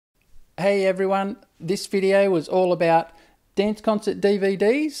Hey everyone, this video was all about dance concert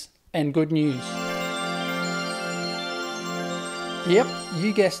DVDs and good news. Yep,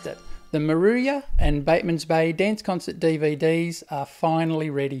 you guessed it. The Moruya and Bateman's Bay dance concert DVDs are finally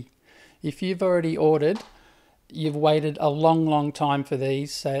ready. If you've already ordered, you've waited a long time for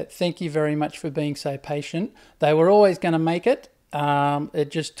these, so thank you very much for being so patient. They were always going to make it. It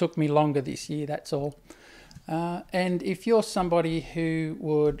just took me longer this year, that's all. And if you're somebody who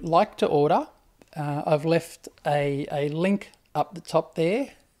would like to order, I've left a link up the top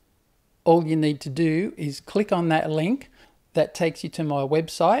there. All you need to do is click on that link. That takes you to my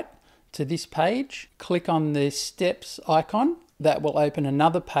website, to this page. Click on the Stepz icon. That will open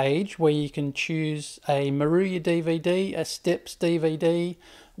another page where you can choose a Moruya DVD, a Stepz DVD,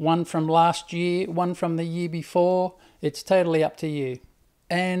 one from last year, one from the year before. It's totally up to you.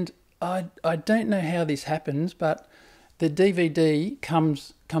 And I don't know how this happens, but the DVD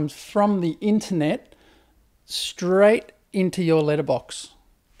comes from the internet straight into your letterbox.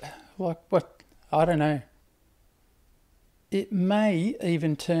 Like what? I don't know. It may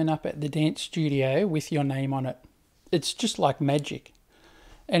even turn up at the dance studio with your name on it. It's just like magic.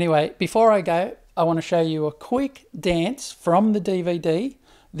 Anyway, before I go, I want to show you a quick dance from the DVD.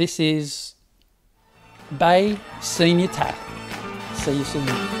 This is Bay Senior Tap. See you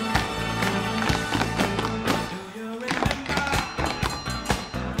soon.